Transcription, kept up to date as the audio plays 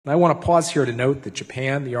And I want to pause here to note that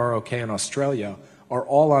Japan, the ROK, and Australia are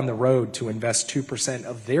all on the road to invest 2%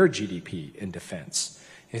 of their GDP in defense.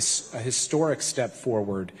 It's a historic step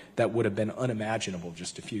forward that would have been unimaginable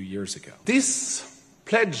just a few years ago. This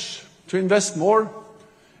pledge to invest more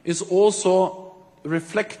is also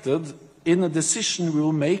reflected in a decision we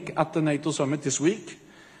will make at the NATO summit this week,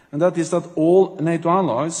 and that is that all NATO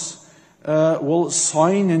allies will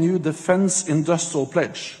sign a new defense industrial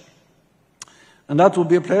pledge. And that will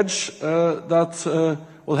be a pledge that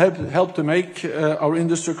will help to make our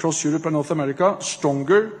industry across Europe and North America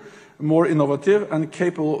stronger, more innovative, and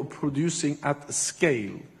capable of producing at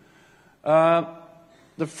scale.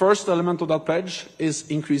 The first element of that pledge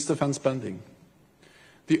is increased defense spending.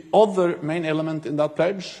 The other main element in that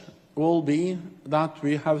pledge will be that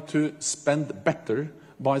we have to spend better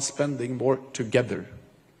by spending more together.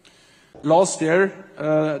 Last year,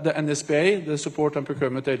 the NSPA, the Support and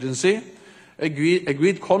Procurement Agency,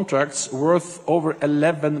 agreed contracts worth over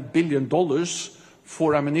 $11 billion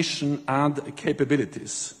for ammunition and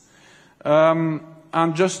capabilities. And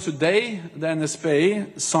just today, the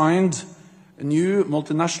NSPA signed new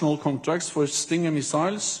multinational contracts for Stinger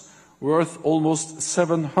missiles worth almost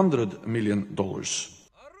 $700 million.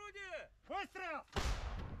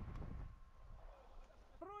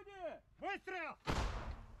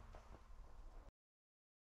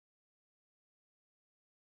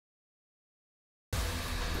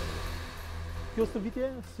 Kjo stërvitje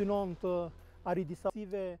synon të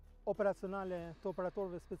arridisave operacionale të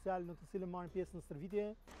operatorëve special në të cilën marrin pjesë në stërvitje.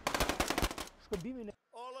 Shkërbimin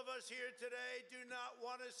All of us here today do not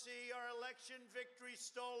want to see our election victory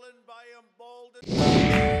stolen by